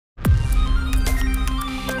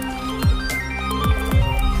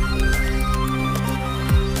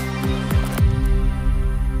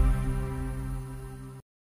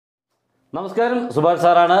നമസ്കാരം, സുഭാഷ്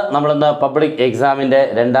സാറാണ്. നമ്മളിന്ന് പബ്ലിക് എക്സാമിൻ്റെ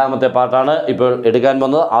രണ്ടാമത്തെ പാർട്ടാണ് ഇപ്പോൾ എടുക്കാൻ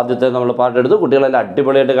പോകുന്നത്. ആദ്യത്തെ നമ്മൾ പാർട്ട് എടുത്തു, കുട്ടികളെല്ലാം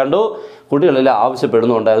അടിപൊളിയായിട്ട് കണ്ടു, കുട്ടികളെല്ലാം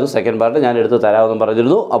ആവശ്യപ്പെടുന്നുണ്ടായിരുന്നു സെക്കൻഡ് പാർട്ട് ഞാൻ എടുത്ത് തരാമെന്നും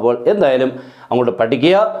പറഞ്ഞിരുന്നു. അപ്പോൾ എന്തായാലും അങ്ങോട്ട്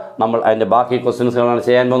പഠിക്കുക. നമ്മൾ അതിൻ്റെ ബാക്കി ക്വസ്റ്റ്യൻസുകളാണ്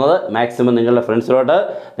ചെയ്യാൻ പോകുന്നത്. മാക്സിമം നിങ്ങളുടെ ഫ്രണ്ട്സിലോട്ട്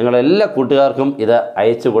നിങ്ങളുടെ എല്ലാ കൂട്ടുകാർക്കും ഇത്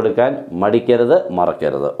അയച്ചു കൊടുക്കാൻ മടിക്കരുത്,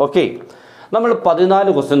 മറക്കരുത്. ഓക്കെ, നമ്മൾ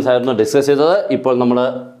 14 ക്വസ്റ്റ്യൻസ് ആയിരുന്നു ഡിസ്കസ് ചെയ്തത്. ഇപ്പോൾ നമ്മൾ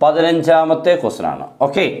 15ാമത്തെ ക്വസ്റ്റ്യനാണ്.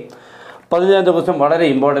 ഓക്കെ, 15ാമത്തെ ക്വസ്റ്റ്യൻ വളരെ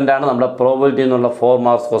ഇമ്പോർട്ടൻ്റ് ആണ്. നമ്മുടെ പ്രോബിലിറ്റി എന്നുള്ള 4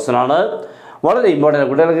 മാർക്സ് ക്വസ്റ്റ്യൻ ആണ്. വളരെ ഇമ്പോർട്ടൻ്റ്.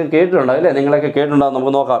 കുട്ടികളൊക്കെ കേട്ടിട്ടുണ്ടാവും അല്ലേ? നിങ്ങളൊക്കെ കേട്ടിട്ടുണ്ടാകും.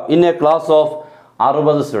 നമുക്ക് നോക്കാം. In A class of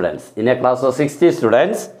 60 students, in A class of 60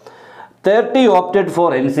 students, 30 opted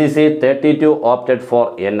four NCC, 32 opted four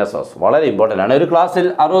NSS. വളരെ ഇമ്പോർട്ടൻ്റ് ആണ്. ഒരു ക്ലാസ്സിൽ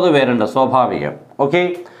 60 പേരുണ്ട്, സ്വാഭാവികം. ഓക്കെ,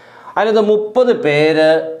 അതിനകത്ത് 30 പേര്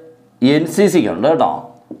NCCക്കുണ്ട് കേട്ടോ,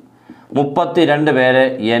 32 പേര്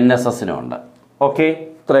NSSനുമുണ്ട്. ഓക്കെ,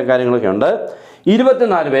 ഇത്രയും കാര്യങ്ങളൊക്കെ ഉണ്ട്.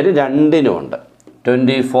 24 പേര് രണ്ടിനുമുണ്ട്,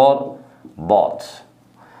 24 ബോത്ത്.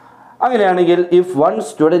 അങ്ങനെയാണെങ്കിൽ if one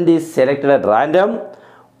student is selected at random,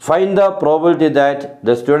 find the probability that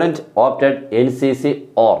the student opted NCC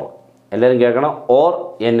or, എല്ലാവരും കേൾക്കണം, ഓർ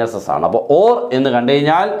NSS ആണ്. അപ്പോൾ ഓർ എന്ന് കണ്ടു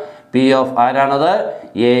കഴിഞ്ഞാൽ P ഓഫ് ആരാണത്?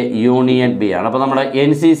 A യൂണിയൻ B ആണ്. അപ്പോൾ നമ്മൾ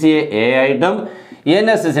NCCയെ A ആയിട്ടും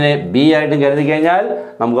NSSനെ B ആയിട്ടും കരുതി കഴിഞ്ഞാൽ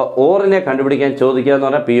നമുക്ക് ഓറിനെ കണ്ടുപിടിക്കാൻ ചോദിക്കുക എന്ന്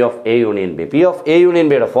പറഞ്ഞാൽ P of A union B. P of A union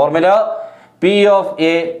Bയുടെ formula P of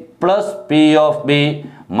A plus P of B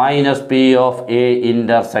minus P of A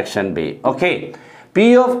intersection B. Okay, P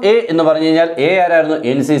of A എന്ന് പറഞ്ഞു കഴിഞ്ഞാൽ A ആരായിരുന്നു?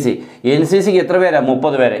 NCC. NCCക്ക് എത്ര പേരാണ്?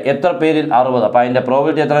 30 പേര്. എത്ര പേരിൽ? 60. അപ്പോൾ അതിൻ്റെ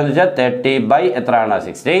പ്രോബിലിറ്റി എത്രയാണെന്ന് വെച്ചാൽ 30 by എത്രയാണ്?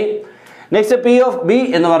 60. നെക്സ്റ്റ് P of B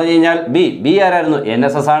എന്ന് പറഞ്ഞു കഴിഞ്ഞാൽ B ആരായിരുന്നു?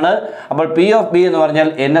 NSS ആണ്. അപ്പോൾ P of B എന്ന് പറഞ്ഞാൽ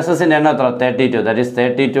NSSൻ്റെ എണ്ണം എത്ര? 32. That is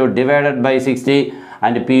 32 divided by 60.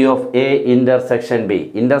 And P of A intersection B.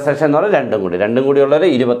 Intersection എന്ന് പറഞ്ഞാൽ രണ്ടും കൂടി ഉള്ളത്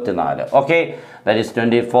 24. Okay, that is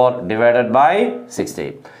 24 divided by 60.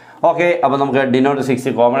 Okay, അപ്പോൾ നമുക്ക് ഡിനോട്ട്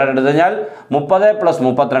 60 കോമൺ ആയിട്ട് എടുത്തു കഴിഞ്ഞാൽ 30 +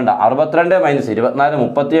 32, 62 - 24,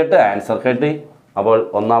 38. ആൻസർ കിട്ടി. അപ്പോൾ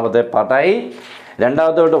ഒന്നാമത്തെ പാർട്ടായി.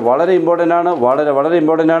 രണ്ടാമത്തെ തൊട്ട് വളരെ ഇമ്പോർട്ടൻ്റ് ആണ്, വളരെ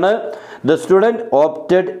ഇമ്പോർട്ടൻ്റ് ആണ്. The student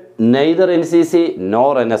opted neither NCC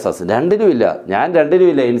nor NSS. രണ്ടിനുമില്ല, ഞാൻ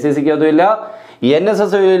രണ്ടിനുമില്ല, NCCക്കതും ഇല്ല,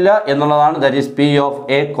 NSSനും ഇല്ല എന്നുള്ളതാണ്. That is P of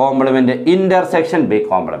A compliment intersection B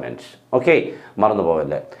compliment. Okay, മറന്നു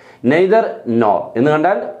പോകല്ലേ. നെയ്തർ നോർ എന്ന്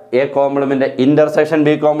കണ്ടാൽ A compliment intersection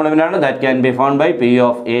B compliment ആണ്. That can be found by P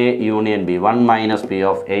of A union B. 1 - P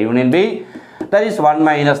of A union B. That is 1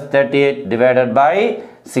 - 38 divided by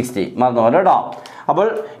 60. മറന്നു പോലെ കേട്ടോ. അപ്പോൾ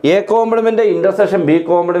A compliment intersection B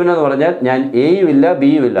compliment എന്ന് പറഞ്ഞാൽ ഞാൻ Aയും ഇല്ല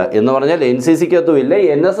Bയും ഇല്ല എന്ന് പറഞ്ഞാൽ NCCക്കകത്തും ഇല്ല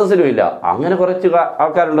NSSനും ഇല്ല. അങ്ങനെ കുറച്ച്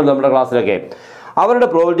ആൾക്കാരുണ്ടല്ലോ നമ്മുടെ ക്ലാസ്സിലൊക്കെ. അവരുടെ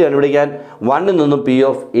പ്രോബിലിറ്റി കണ്ടുപിടിക്കാൻ 1 നിന്നും P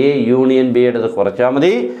of A union B എടുത്ത് കുറച്ചാൽ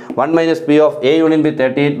മതി. 1 - P of A union B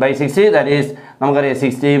 38 by 60. That is നമുക്കറിയാം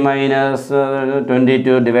 60 -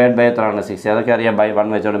 22 ഡിവൈഡ് ബൈ എത്രയാണ്? 60. അതൊക്കെ അറിയാം, ബൈ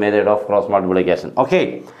 1 വെച്ചോണ്ട് method of cross multiplication. Okay,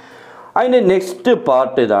 അതിൻ്റെ നെക്സ്റ്റ്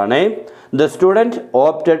പാർട്ട് ഇതാണ്. The student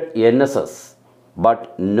opted NSS but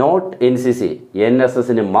not NCC.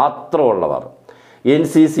 NSSന് മാത്രമുള്ളവർ,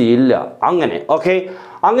 NCC ഇല്ല. അങ്ങനെ ഓക്കെ,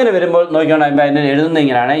 അങ്ങനെ വരുമ്പോൾ നോക്കിയാണ് അതിൻ്റെ എഴുതുന്ന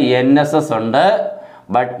ഇങ്ങനെയാണ്. NSS ഉണ്ട്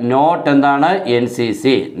ബട്ട് നോട്ട് എന്താണ്? NCC.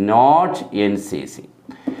 നോട്ട് NCC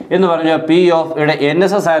എന്ന് പറഞ്ഞാൽ P ഓഫ് ഇവിടെ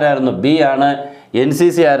NSS ആരായിരുന്നു? B ആണ്.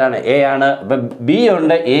 NCC ആരാണ്? A ആണ്. അപ്പം B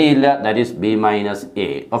ഉണ്ട്, A ഇല്ല. That is B minus A.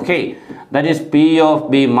 Okay, that is P of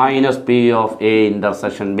B minus P of A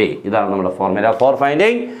intersection B. ഇതാണ് നമ്മുടെ formula for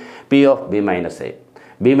finding P of B minus A.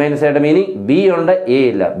 B minus എയുടെ meaning B ഉണ്ട്, A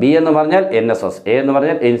ഇല്ല. B എന്ന് പറഞ്ഞാൽ NSS, A എന്ന്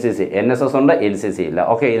പറഞ്ഞാൽ NCC. NSS ഉണ്ട്, NCC ഇല്ല.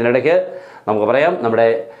 ഓക്കെ, ഇതിനിടയ്ക്ക് നമുക്ക് പറയാം, നമ്മുടെ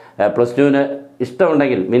 +2ന്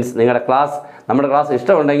ഇഷ്ടമുണ്ടെങ്കിൽ, മീൻസ് നിങ്ങളുടെ ക്ലാസ്, നമ്മുടെ ക്ലാസ്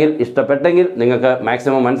ഇഷ്ടമുണ്ടെങ്കിൽ, ഇഷ്ടപ്പെട്ടെങ്കിൽ, നിങ്ങൾക്ക്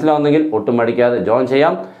മാക്സിമം മനസ്സിലാവുന്നെങ്കിൽ ഒട്ടും മടിക്കാതെ ജോയിൻ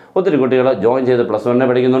ചെയ്യാം. ഒത്തിരി കുട്ടികൾ ജോയിൻ ചെയ്ത് +1നെ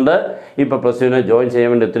പഠിക്കുന്നുണ്ട്. ഇപ്പോൾ +2ന് ജോയിൻ ചെയ്യാൻ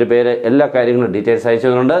വേണ്ടി ഒത്തിരി പേര് എല്ലാ കാര്യങ്ങളും ഡീറ്റെയിൽസ്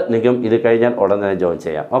അയച്ചുകൊണ്ട് നിങ്ങൾക്കും ഇത് കഴിഞ്ഞാൽ ഉടൻ തന്നെ ജോയിൻ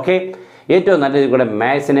ചെയ്യാം. ഓക്കെ, ഏറ്റവും നല്ല രീതിയിൽ കൂടെ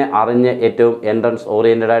മാത്സിനെ അറിഞ്ഞ് ഏറ്റവും എൻട്രൻസ്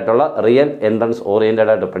ഓറിയൻറ്റഡ് ആയിട്ടുള്ള റിയൽ എൻട്രൻസ്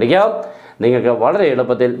ഓറിയൻറ്റഡ് ആയിട്ട് പഠിക്കാം. നിങ്ങൾക്ക് വളരെ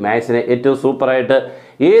എളുപ്പത്തിൽ മാത്സിനെ ഏറ്റവും സൂപ്പറായിട്ട്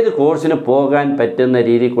ഏത് കോഴ്സിന് പോകാൻ പറ്റുന്ന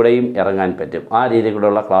രീതിയിൽ കൂടെയും ഇറങ്ങാൻ പറ്റും. ആ രീതിയിൽ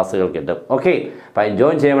കൂടെയുള്ള ക്ലാസ്സുകൾ കിട്ടും. ഓക്കെ, അപ്പോൾ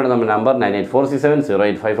ജോയിൻ ചെയ്യാൻ വേണ്ടി നമ്മുടെ നമ്പർ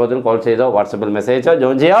 9846708543 കോൾ ചെയ്തോ വാട്സപ്പിൽ മെസ്സേജ് അയച്ചോ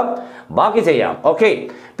ജോയിൻ ചെയ്യാം, ബാക്കി ചെയ്യാം. Okay,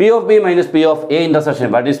 P of B minus P of A intersection.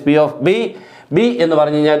 What is P of B? B എന്ന്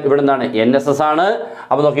പറഞ്ഞു കഴിഞ്ഞാൽ ഇവിടെ നിന്നാണ് NSS ആണ്.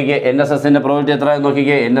 അപ്പോൾ നോക്കിക്കേ, NSSൻ്റെ പ്രോബിലിറ്റി എത്രയാണ്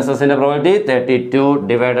നോക്കിക്കേ. NSSൻ്റെ പ്രോബിലിറ്റി 32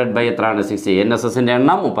 ഡിവൈഡഡ് ബൈ എത്രയാണ്? 60. NSSൻ്റെ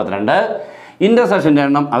എണ്ണം 32, ഇൻ്റർസെക്ഷൻ്റെ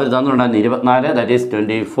എണ്ണം അവർ തന്നിട്ടുണ്ടായിരുന്നു 24. That is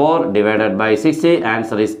 24 divided by 60.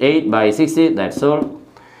 Answer is 8 by 60. That's all.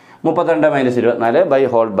 32 - 24 by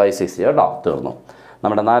whole by 60 കേട്ടോ, തീർന്നു.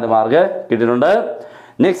 നമ്മുടെ 4 മാർക്ക് കിട്ടിയിട്ടുണ്ട്.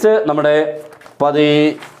 നെക്സ്റ്റ് നമ്മുടെ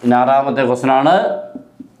 16ാമത്തെ ക്വസ്റ്റ്യൻ ആണ്.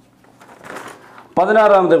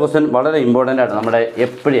 16ാമത്തെ ക്വസ്റ്റ്യൻ വളരെ ഇമ്പോർട്ടൻ്റ് ആണ്, നമ്മുടെ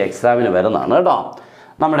എപ്പോഴും എക്സാമിന് വരുന്നതാണ് കേട്ടോ.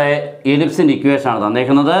 നമ്മുടെ എലിപ്സിൻ്റെ ഇക്വേഷൻ ആണ്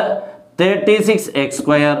തന്നേക്കുന്നത്. 36x²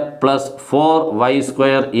 +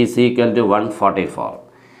 4y² = 144.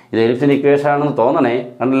 ഇത് എലിപ്സിൻ്റെ ഇക്വേഷൻ ആണെന്ന് തോന്നണേ,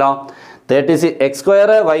 കണ്ടല്ലോ.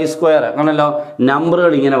 36x² y² കണ്ടല്ലോ.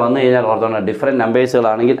 നമ്പറുകൾ ഇങ്ങനെ വന്നു കഴിഞ്ഞാൽ ഓർത്തോണം, ഡിഫറെൻറ്റ്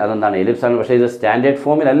നമ്പേഴ്സുകളാണെങ്കിൽ അതെന്താണ് എലിപ്സ് ആണ്. പക്ഷേ ഇത് സ്റ്റാൻഡേർഡ്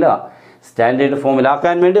ഫോമിലല്ല. സ്റ്റാൻഡേർഡ്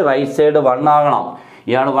ഫോമിലാക്കാൻ വേണ്ടി റൈറ്റ് സൈഡ് 1 ആകണം.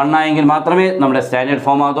 ഇയാൾ 1 ആയെങ്കിൽ മാത്രമേ നമ്മുടെ സ്റ്റാൻഡേർഡ്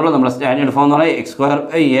ഫോം ആകത്തുള്ളൂ. നമ്മുടെ സ്റ്റാൻഡേർഡ് ഫോം എന്ന് പറഞ്ഞാൽ x²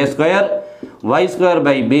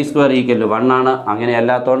 y² b² = 1 ആണ്. അങ്ങനെ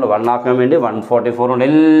അല്ലാത്തതുകൊണ്ട് 1 ആക്കാൻ വേണ്ടി 144 കൊണ്ട്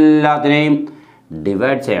എല്ലാത്തിനെയും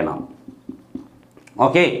ഡിവൈഡ് ചെയ്യണം.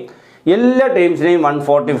 ഓക്കെ, എല്ലാ ടീംസിനെയും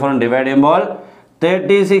 144 ഡിവൈഡ് ചെയ്യുമ്പോൾ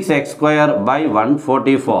 36x² /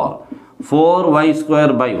 144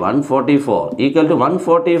 4y² / 144 =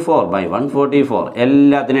 144 / 144.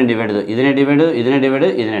 എല്ലാത്തിനെയും ഡിവൈഡ് ചെയ്തു. ഇതിനെ ഡിവൈഡ് ചെയ്തു, ഇതിനെ ഡിവൈഡ്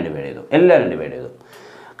ചെയ്തു, ഇതിനെ ഡിവൈഡ് ചെയ്തു, എല്ലാവരും ഡിവൈഡ് ചെയ്തു.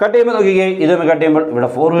 കട്ട് ചെയ്യുമ്പോൾ നോക്കിക്കേ, ഇതൊന്ന് കട്ട് ചെയ്യുമ്പോൾ ഇവിടെ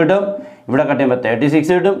 4 കിട്ടും, ഇവിടെ കട്ട് ചെയ്യുമ്പോൾ 36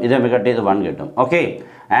 കിട്ടും, ഇതൊന്ന് കട്ട് ചെയ്ത് 1 കിട്ടും. ഓക്കെ,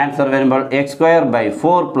 ആൻസർ വരുമ്പോൾ x² /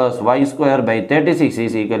 4 + y² /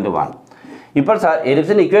 36 = 1. ഇപ്പോൾ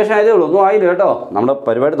എലിപ്സിൻ്റെ ഇക്വേഷൻ ആയതേ ഉള്ളൂ, ഒന്നും ആയില്ല കേട്ടോ. നമ്മുടെ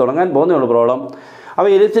പരിപാടി തുടങ്ങാൻ പോകുന്നേ ഉള്ളൂ പ്രോബ്ലം. അപ്പോൾ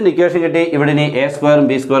എലിപ്സിൻ്റെ ഇക്വേഷൻ കിട്ടി. ഇവിടെ ഇനി a² ഉം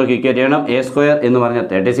b² ഇക്വേറ്റ് ചെയ്യണം. a² എന്ന് പറഞ്ഞാൽ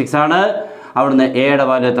 36 ആണ്. അവിടുന്ന് എയുടെ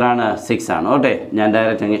വാല്യൂ എത്രയാണ്? 6 ആണ്. ഓക്കെ, ഞാൻ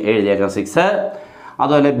ഡയറക്റ്റ് അങ്ങ് എഴുതിയേക്കാം 6.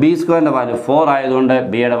 അതുപോലെ b² വാല്യൂ 4 ആയതുകൊണ്ട്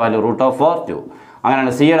ബിയുടെ വാല്യൂ √4 2.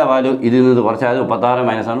 അങ്ങനെയാണ് സിയുടെ വാല്യൂ ഇതിൽ നിന്ന് കുറച്ചായത്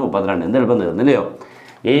 36 - 32. എന്ത് എളുപ്പം തീർന്നില്ലയോ?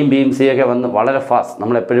 എയും ബിയും സി ഒക്കെ വന്ന് വളരെ ഫാസ്റ്റ്.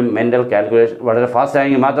 നമ്മളെപ്പോഴും മെൻ്റൽ കാൽക്കുലേഷൻ വളരെ ഫാസ്റ്റ്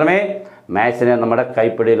ആയെങ്കിൽ മാത്രമേ മാത്സിനെ നമ്മുടെ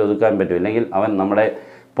കൈപ്പിടിയിൽ ഒതുക്കാൻ പറ്റൂ. ഇല്ലെങ്കിൽ അവൻ നമ്മുടെ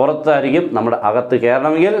പുറത്തായിരിക്കും. നമ്മുടെ അകത്ത്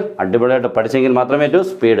കയറണമെങ്കിൽ അടിപൊളിയായിട്ട് പഠിച്ചെങ്കിൽ മാത്രമേ പറ്റൂ.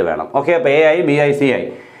 സ്പീഡ് വേണം. ഓക്കെ, അപ്പോൾ എ ആയി, ബി ആയി, സി ആയി.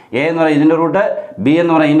 എ എന്ന് പറയുന്നത് ഇതിൻ്റെ റൂട്ട്, ബി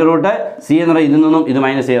എന്ന് പറയുന്നത് ഇതിൻ്റെ റൂട്ട്, സി എന്ന് പറയുന്നത് ഇതിൽ നിന്നും ഇത്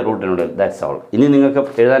 -a റൂട്ടിനുണ്ട്. That's all. ഇനി നിങ്ങൾക്ക്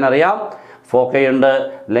എഴുതാനറിയാം. ഫോക്കൈ ഉണ്ട്,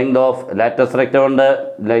 ലെങ്ത് ഓഫ് ലാറ്റസ് റെക്റ്റം ഉണ്ട്,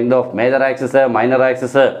 length of major axis, minor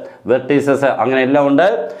axis, vertices, അങ്ങനെ എല്ലാം ഉണ്ട്.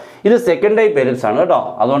 ഇത് സെക്കൻഡ് ടൈപ്പ് എലിപ്സ് ആണ് കേട്ടോ.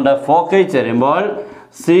 അതുകൊണ്ട് ഫോക്കൈ ചേരുമ്പോൾ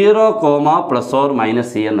 0, ±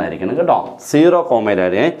 c എന്നായിരിക്കണം കേട്ടോ. 0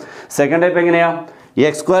 സെക്കൻഡ് ടൈപ്പ് എങ്ങനെയാണ്?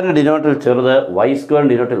 x² ഡിനോട്ടിൽ ചെറുത്, y²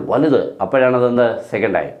 ഡിനോട്ടിൽ വലുത്. അപ്പോഴാണ് അതെന്ത്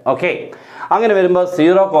സെക്കൻഡ് ടൈപ്പ്. ഓക്കെ, അങ്ങനെ വരുമ്പോൾ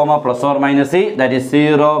 0, ± c, that is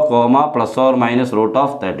 0, ±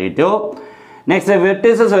 √32. Next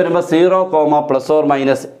vertices വരുമ്പോൾ 0,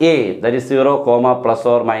 ± a, ദാറ്റ് ഈസ് 0,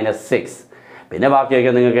 ± 6. പിന്നെ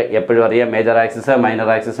ബാക്കിയൊക്കെ നിങ്ങൾക്ക് എപ്പോഴും അറിയാം. Major axis, minor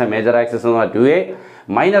axis. Major axis എന്ന് പറഞ്ഞാൽ 2a,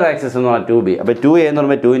 മൈനർ ആക്സിസ് എന്ന് പറഞ്ഞാൽ 2b. അപ്പോൾ 2a എന്ന്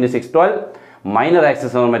പറയുമ്പോൾ 2 × 6 12, മൈനർ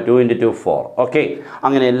ആക്സിസ് എന്ന് പറയുമ്പോൾ 2 × 2 4. ഓക്കെ,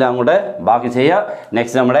 അങ്ങനെ എല്ലാം കൂടെ ബാക്കി ചെയ്യുക.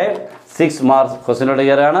 നെക്സ്റ്റ് നമ്മുടെ 6 മാർക്ക് ക്വസ്റ്റ്യനോട്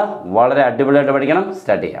കയറുകയാണ്. വളരെ അടിപൊളിയായിട്ട് പഠിക്കണം.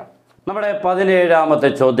 സ്റ്റാർട്ട് ചെയ്യാം. നമ്മുടെ 17ാമത്തെ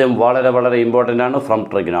ചോദ്യം വളരെ ഇമ്പോർട്ടൻ്റ് ആണ്, ഫ്രം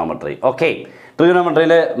ട്രിഗണോമെട്രി. ഓക്കെ,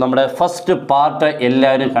 ട്രിഗണോമെട്രിയിലെ നമ്മുടെ ഫസ്റ്റ് പാർട്ട്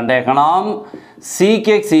എല്ലാവരും കണ്ടേക്കണം. Sec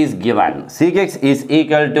x is given. Sec x is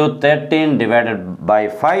equal to 13 /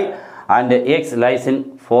 5 and x lies in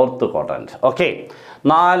 4th quadrant. Okay,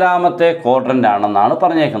 4ാമത്തെ quadrant ആണെന്നാണ്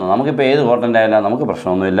പറഞ്ഞേക്കുന്നത്. നമുക്കിപ്പോൾ ഏത് ക്വാഡ്രൻ്റ് ആയാലും നമുക്ക്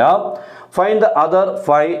പ്രശ്നമൊന്നുമില്ല. Find the other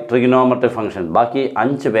 5 trigonometric function. ബാക്കി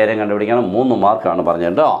 5 പേരെ കണ്ടുപിടിക്കണം. 3 മാർക്കാണ്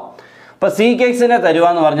പറഞ്ഞത് കേട്ടോ. അപ്പോൾ Sec x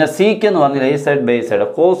തരുവാന്ന് പറഞ്ഞാൽ സീക്ക് എന്ന് പറഞ്ഞാൽ a സൈഡ് ബൈ സൈഡ്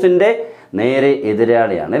കോസിൻ്റെ നേരെ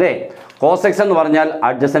എതിരാളിയാണ് അല്ലേ. cos x എന്ന് പറഞ്ഞാൽ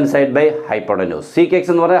adjacent side by hypotenuse. sec x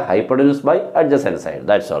എന്ന് പറഞ്ഞാൽ hypotenuse by adjacent side.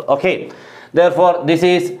 That's all. Okay. Therefore, this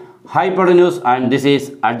is hypotenuse and this is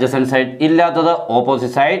adjacent side. ഇല്ലാത്തത്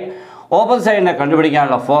opposite side. Opposite side നെ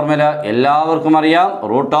കണ്ടുപിടിക്കാനുള്ള formula എല്ലാവർക്കും അറിയാം.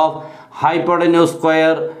 root of hypotenuse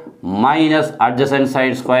square minus adjacent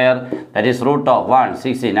side square, that is root of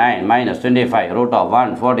 169 minus 25 root of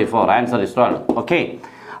 144. Answer is 12. Okay.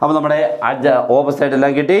 അപ്പോൾ നമ്മുടെ opposite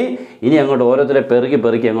എല്ലാം കിട്ടി. ഇനി അങ്ങോട്ട് ഓരോരുത്തരെ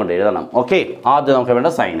പെറുക്കി അങ്ങോട്ട് എഴുതണം. ഓക്കെ, ആദ്യം നമുക്ക് വേണ്ട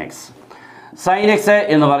സൈൻ എക്സ്. സൈൻ എക്സ്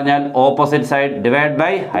എന്ന് പറഞ്ഞാൽ opposite side divide by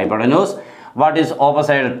hypotenuse. What is opposite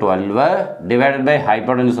side? 12 divided by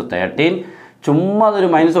hypotenuse 13. ചുമ്മാ അതൊരു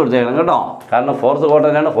മൈനസ് കൊടുത്തേക്കണം കേട്ടോ. കാരണം 4th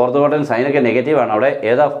ക്വാഡ്രൻ്റാണ്. 4th ക്വാഡ്രൻ്റ് സൈനൊക്കെ നെഗറ്റീവാണ്. അവിടെ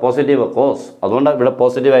ഏതാ പോസിറ്റീവ്? കോസ്. അതുകൊണ്ടാണ് ഇവിടെ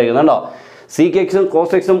പോസിറ്റീവ് ആയിരിക്കുന്നുണ്ടോ. സീക്ക് എക്സും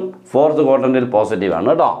കോസ് എക്സും 4th ക്വാഡ്രൻ്റിൽ പോസിറ്റീവാണ്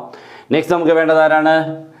കേട്ടോ. നെക്സ്റ്റ് നമുക്ക് വേണ്ടത് ആരാണ്?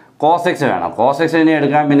 cos x വേണം. cos x ഇനി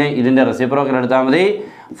എടുക്കാൻ പിന്നെ ഇതിൻ്റെ റെസിപ്രോക്കൽ എടുത്താൽ മതി.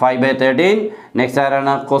 5/13. നെക്സ്റ്റ്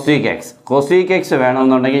ആരാണ്? cosec x. cosec x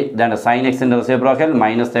വേണമെന്നുണ്ടെങ്കിൽ ഇതാണ് സൈൻ എക്സിൻ്റെ reciprocal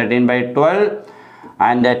 -13/12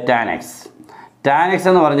 and tan x. tan x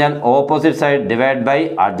എന്ന് പറഞ്ഞാൽ opposite side divide by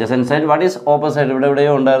adjacent side. What is opposite side?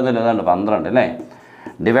 എവിടെയോ ഉണ്ടായിരുന്നില്ല. അതാണ് 12 അല്ലേ.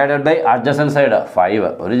 Divided by adjacent side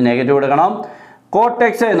 5. ഒരു നെഗറ്റീവ് എടുക്കണം. cot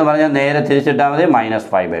x എന്ന് പറഞ്ഞാൽ നേരെ തിരിച്ചിട്ടാൽ മതി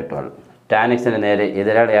 -5/12. tan x നേരെ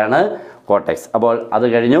എതിരാളിയാണ് cot x. അപ്പോൾ അത്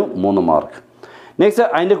കഴിഞ്ഞു 3 മാർക്ക്. നെക്സ്റ്റ്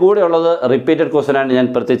അതിൻ്റെ കൂടെ ഉള്ളത് റിപ്പീറ്റഡ് ക്വസ്റ്റ്യൻ ആണ്. ഞാൻ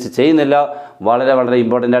പ്രത്യേകിച്ച് ചെയ്യുന്നില്ല. വളരെ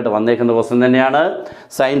ഇമ്പോർട്ടൻ്റ് ആയിട്ട് വന്നേക്കുന്ന ക്വസ്റ്റ്യൻ തന്നെയാണ്.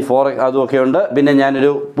 സൈൻ 4 അതുമൊക്കെ ഉണ്ട്. പിന്നെ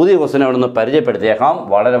ഞാനൊരു പുതിയ ക്വസ്റ്റ്യൻ അവിടെ നിന്ന് പരിചയപ്പെടുത്തിയേക്കാം.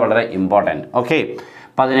 വളരെ ഇമ്പോർട്ടൻറ്റ്. ഓക്കെ,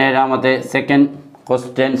 17ാമത്തെ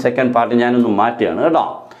സെക്കൻഡ് പാർട്ട് ഞാനൊന്ന് മാറ്റുകയാണ് കേട്ടോ.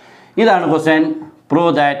 ഇതാണ് question.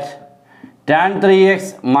 Prove that tan 3x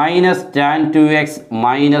minus tan 2x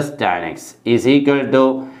minus tan x is equal to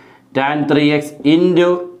tan 3x into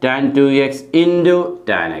tan 2x into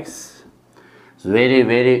tan x. It's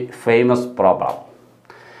very famous problem.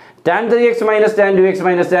 Tan 3x minus tan 2x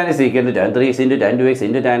minus tan is equal to tan 3x into tan 2x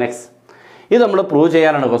into tan x. ഇത് നമ്മൾ prove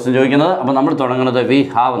ചെയ്യാനാണ് question ചോദിക്കുന്നത്. അപ്പോൾ നമ്മൾ തുടങ്ങുന്നത് we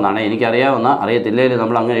have എന്നാണ്. എനിക്കറിയാവുന്ന അറിയത്തില്ലെങ്കിൽ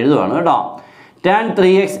നമ്മൾ അങ്ങനെ എഴുതുവാണ് കേട്ടോ. tan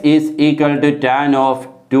 3x is equal to tan of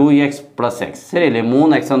 2x plus x. ശരിയല്ലേ?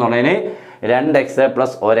 3x എന്നുള്ളതിന് 2x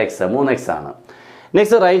പ്ലസ് 1x 3x ആണ്.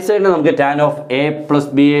 നെക്സ്റ്റ് റൈറ്റ് സൈഡിൽ നമുക്ക് tan of A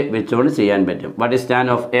plus B വെച്ചുകൊണ്ട് ചെയ്യാൻ പറ്റും. What is tan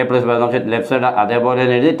of A plus B? നമുക്ക് ലെഫ്റ്റ് സൈഡ് അതേപോലെ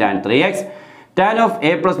തന്നെ എഴുതി tan 3x. tan of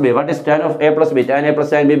a plus b. What is tan of a plus b? Tan a plus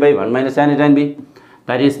tan b by 1 minus tan a tan b.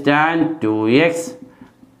 That is tan 2x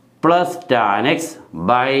plus tan x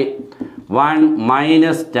by 1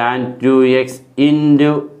 minus tan 2x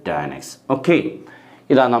into tan x. Okay.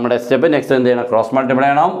 ഇതാണ് നമ്മുടെ step. Next എന്ത് ചെയ്യണം? Cross multiply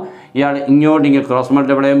ചെയ്യണം. ഇയാൾ ഇങ്ങോട്ട് cross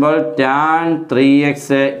multiply ചെയ്യുമ്പോൾ tan 3x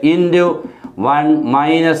into 1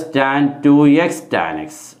 minus tan 2x tan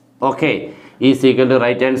x. Okay. Is equal to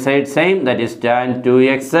right hand side same. That is tan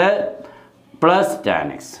 2x plus tan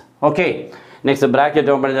x. Okay. Next bracket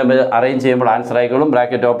open ചെയ്യുമ്പോൾ arrange ചെയ്യുമ്പോൾ answer ആയിക്കോളും.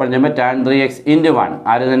 Bracket open ചെയ്യുമ്പോൾ tan 3x into 1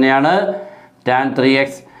 ആര് തന്നെയാണ്? tan 3x.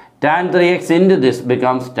 tan 3x into this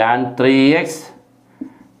becomes tan 3x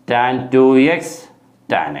tan 2x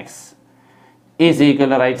tan x is equal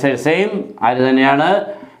to right side same ആര് തന്നെയാണ്?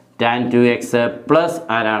 tan 2x plus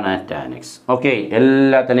ആരാണ്? tan x. Okay.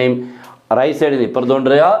 എല്ലാത്തിനെയും right സൈഡിൽ ഇപ്പുറത്ത്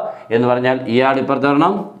കൊണ്ടുവരിക എന്ന് പറഞ്ഞാൽ ഇയാൾ ഇപ്പുറത്ത്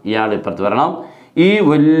വരണം, ഇയാൾ ഇപ്പുറത്ത് വരണം, ഈ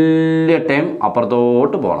വലിയ ടൈം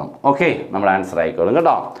അപ്പുറത്തോട്ട് പോകണം. ഓക്കെ. നമ്മുടെ ആൻസർ ആയിക്കോളും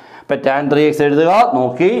കേട്ടോ. അപ്പം tan 3x എഴുതുക.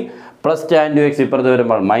 നോക്കി പ്ലസ് tan 2x ഇപ്പുറത്ത്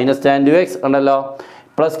വരുമ്പോൾ മൈനസ് tan 2x ഉണ്ടല്ലോ,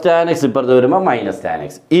 പ്ലസ് tan x ഇപ്പുറത്ത് വരുമ്പോൾ മൈനസ് tan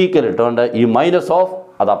x ഈക്വൽ ഇട്ടുകൊണ്ട് ഈ മൈനസ് ഓഫ്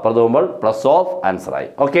അത് അപ്പുറത്ത് പോകുമ്പോൾ പ്ലസ് ഓഫ് ആൻസറായി.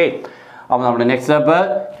 ഓക്കെ. അപ്പോൾ നമ്മുടെ നെക്സ്റ്റ് സ്റ്റെപ്പ്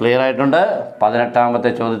ക്ലിയർ ആയിട്ടുണ്ട്. 18ാമത്തെ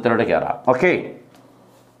ചോദ്യത്തിലോട്ട് കയറാം. ഓക്കെ.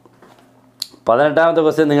 18ാമത്തെ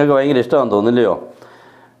ക്വസ്റ്റ്യൻ നിങ്ങൾക്ക് ഭയങ്കര ഇഷ്ടമാണെന്ന് തോന്നില്ലയോ?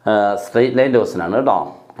 സ്ട്രെയിറ്റ് ലൈൻ്റെ ക്വസ്റ്റ്യനാണ് കേട്ടോ.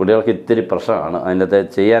 കുട്ടികൾക്ക് ഇത്തിരി പ്രശ്നമാണ് അതിൻ്റെ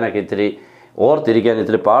ചെയ്യാനൊക്കെ ഇത്തിരി ഓർത്തിരിക്കാൻ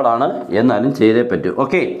ഇത്തിരി പാടാണ്, എന്നാലും ചെയ്തേ പറ്റൂ.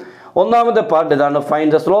 ഓക്കെ. ഒന്നാമത്തെ പാർട്ട് ഇതാണ്.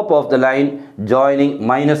 Find the slope of the line joining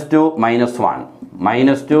 -2 -1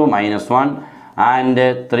 and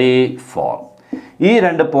 3 4. ഈ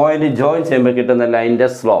രണ്ട് പോയിന്റ് ജോയിൻ ചെയ്യുമ്പോൾ കിട്ടുന്ന ലൈനിൻ്റെ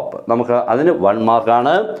സ്ലോപ്പ് നമുക്ക് അതിന് 1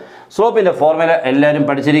 മാർക്കാണ്. സ്ലോപ്പിൻ്റെ ഫോർമുല എല്ലാവരും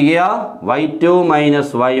പഠിച്ചിരിക്കുക. y2 -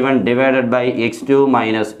 y1 divided by x2 -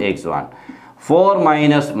 x1 4 -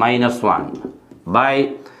 -1 by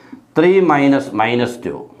 3 -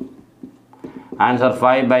 -2. Answer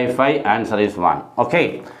 5 by 5. Answer is 1. Okay.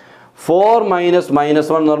 4 -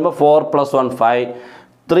 -1 എന്ന് പറയുമ്പോൾ 4 + 1 5.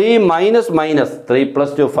 3 - 3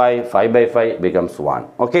 + 2 5. 5 by 5 becomes 1.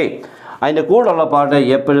 Okay. അതിൻ്റെ കൂടെയുള്ള പാർട്ട്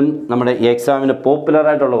എപ്പോഴും നമ്മുടെ എക്സാമിന്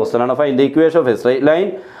പോപ്പുലറായിട്ടുള്ള ക്വസ്റ്റ്യനാണ്. Find the equation of A straight line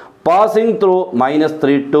passing through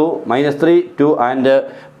 -3 to and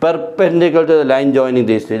perpendicular to the line joining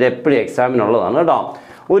these two. ഇത് എപ്പോഴും എക്സാമിനുള്ളതാണ് കേട്ടോ.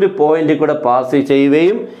 ഒരു പോയിന്റിൽ കൂടെ പാസ്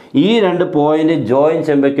ചെയ്യുകയും ഈ രണ്ട് പോയിന്റ് ജോയിൻ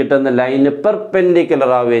ചെയ്യുമ്പോൾ കിട്ടുന്ന ലൈനിന്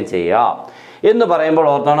പെർപെൻഡിക്കുലർ ആവുകയും ചെയ്യുക എന്ന് പറയുമ്പോൾ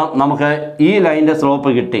ഓർത്തണം, നമുക്ക് ഈ ലൈനിൻ്റെ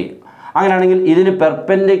സ്ലോപ്പ് കിട്ടി. അങ്ങനെയാണെങ്കിൽ ഇതിന്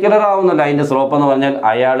പെർപെൻഡിക്കുലർ ആവുന്ന ലൈനിൻ്റെ സ്ലോപ്പ് എന്ന് പറഞ്ഞാൽ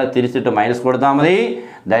അയാളെ തിരിച്ചിട്ട് മൈനസ് കൊടുത്താൽ മതി.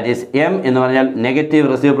 ദാറ്റ് ഈസ് എം എന്ന് പറഞ്ഞാൽ negative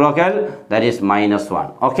reciprocal, that is -1.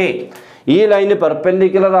 Okay. ഈ ലൈനിന്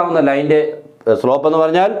പെർപെൻഡിക്കുലർ ആവുന്ന ലൈനിൻ്റെ സ്ലോപ്പ് എന്ന്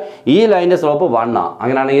പറഞ്ഞാൽ ഈ ലൈനിൻ്റെ സ്ലോപ്പ് 1 ആണ്.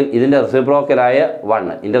 അങ്ങനെയാണെങ്കിൽ ഇതിൻ്റെ റെസിപ്രോക്കലായ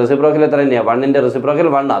 1, ഇതിൻ്റെ റെസിപ്രോക്കൽ എത്ര തന്നെയാണ്? 1ൻ്റെ റെസിപ്രോക്കൽ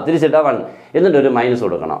 1 ആണ്. തിരിച്ചിട്ടാൽ 1 എന്നിട്ട് ഒരു മൈനസ്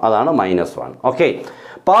കൊടുക്കണം, അതാണ് -1. ഓക്കെ.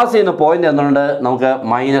 പാസ് ചെയ്യുന്ന പോയിന്റ് എന്നുണ്ട് നമുക്ക്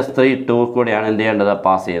 -3 2 കൂടെയാണ് എന്ത് ചെയ്യേണ്ടത്?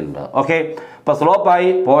 പാസ് ചെയ്യുന്നത്. ഓക്കെ. അപ്പോൾ സ്ലോപ്പായി,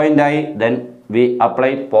 പോയിൻ്റായി, then we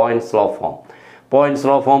apply point slow form. Point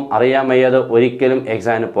slow form അറിയാൻ വയ്യാതെ ഒരിക്കലും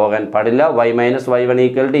എക്സാമിന് പോകാൻ പാടില്ല. y - y1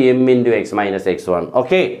 = m × x - x1.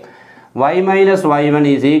 Okay. y - y1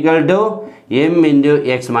 is equal to m into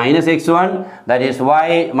x minus x1. That is y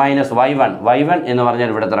minus y1. y1 എന്ന് പറഞ്ഞാൽ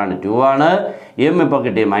ഇവിടെ എത്രയാണ്? 2 ആണ്. m ഇപ്പോൾ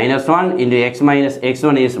കിട്ടി -1 into x minus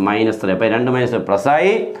x1 is -3. അപ്പോൾ 2 മൈനസ് പ്ലസ്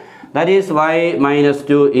ആയി. That is y minus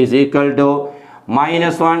 2 is equal to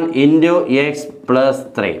 -1 into x plus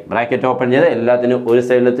 3. Bracket open ചെയ്ത് എല്ലാത്തിനും ഒരു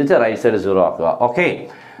സൈഡിലെത്തിച്ച് റൈറ്റ് സൈഡ് 0 ആക്കുക. Okay.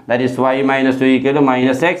 That is y minus 2 equal to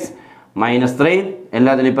 -x -3.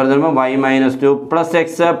 എല്ലാത്തിനും ഇപ്പുറത്ത് വരുമ്പോൾ y minus 2 plus x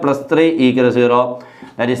plus 3 equal to 0.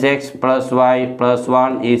 That is x plus y plus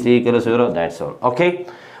 1 is equal to 0. That's all. Okay.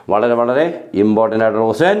 വളരെ important ആയിട്ടുള്ള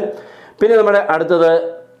question. പിന്നെ നമ്മുടെ അടുത്തത്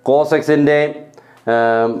കോസെക്സിൻ്റെ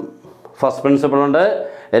first principle ഉണ്ട്.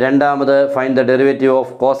 രണ്ടാമത് find the derivative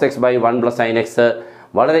of cos X by 1 + sin x.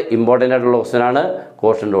 വളരെ important ആയിട്ടുള്ള ക്വസ്റ്റ്യനാണ്.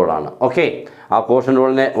 കോഷ്യൻ്റ് റൂളാണ്. ഓക്കെ. ആ കോഷ്യൻ്റ്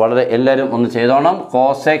റൂളിനെ വളരെ എല്ലാവരും ഒന്ന് ചെയ്തോണം.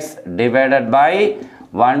 Cos X divided by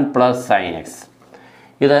 1 + sin x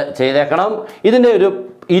ഇത് ചെയ്തേക്കണം. ഇതിൻ്റെ ഒരു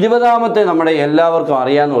 20ാമത്തെ നമ്മുടെ എല്ലാവർക്കും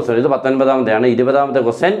അറിയാവുന്ന ക്വസ്റ്റ്യൻ, ഇത് 19ാമത്തെയാണ്. 20ാമത്തെ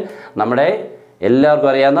ക്വസ്റ്റ്യൻ നമ്മുടെ എല്ലാവർക്കും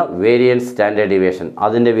അറിയാവുന്ന വേരിയൻസ് സ്റ്റാൻഡേർഡ് ഡീവിയേഷൻ.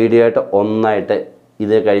 അതിൻ്റെ വീഡിയോ ആയിട്ട് ഒന്നായിട്ട്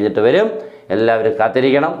ഇത് കഴിഞ്ഞിട്ട് വരും. എല്ലാവരും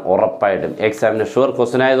കാത്തിരിക്കണം. ഉറപ്പായിട്ടും എക്സാമിന് ഷുവർ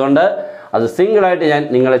ക്വസ്റ്റ്യൻ ആയതുകൊണ്ട് അത് സിംഗിളായിട്ട് ഞാൻ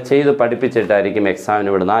നിങ്ങളെ ചെയ്ത് പഠിപ്പിച്ചിട്ടായിരിക്കും എക്സാമിന്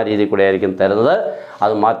വിടുന്ന, ആ രീതിയിൽ കൂടെ ആയിരിക്കും തരുന്നത്.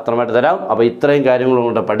 അത് മാത്രമായിട്ട് തരാം. അപ്പോൾ ഇത്രയും കാര്യങ്ങളും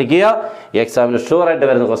കൊണ്ട് പഠിക്കുക. എക്സാമിന് ഷുവറായിട്ട്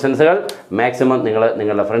വരുന്ന ക്വസ്റ്റ്യൻസുകൾ മാക്സിമം നിങ്ങൾ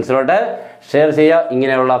നിങ്ങളുടെ ഫ്രണ്ട്സിലോട്ട് ഷെയർ ചെയ്യുക.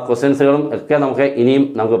 ഇങ്ങനെയുള്ള ക്വസ്റ്റ്യൻസുകളും ഒക്കെ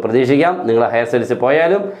നമുക്ക് പ്രതീക്ഷിക്കാം. നിങ്ങൾ ഹയർ സ്റ്റഡീസിൽ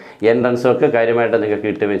പോയാലും എൻട്രൻസും ഒക്കെ കാര്യമായിട്ട് നിങ്ങൾക്ക്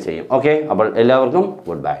കിട്ടുകയും ചെയ്യും. ഓക്കെ, അപ്പോൾ എല്ലാവർക്കും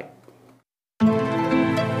ഗുഡ് ബൈ.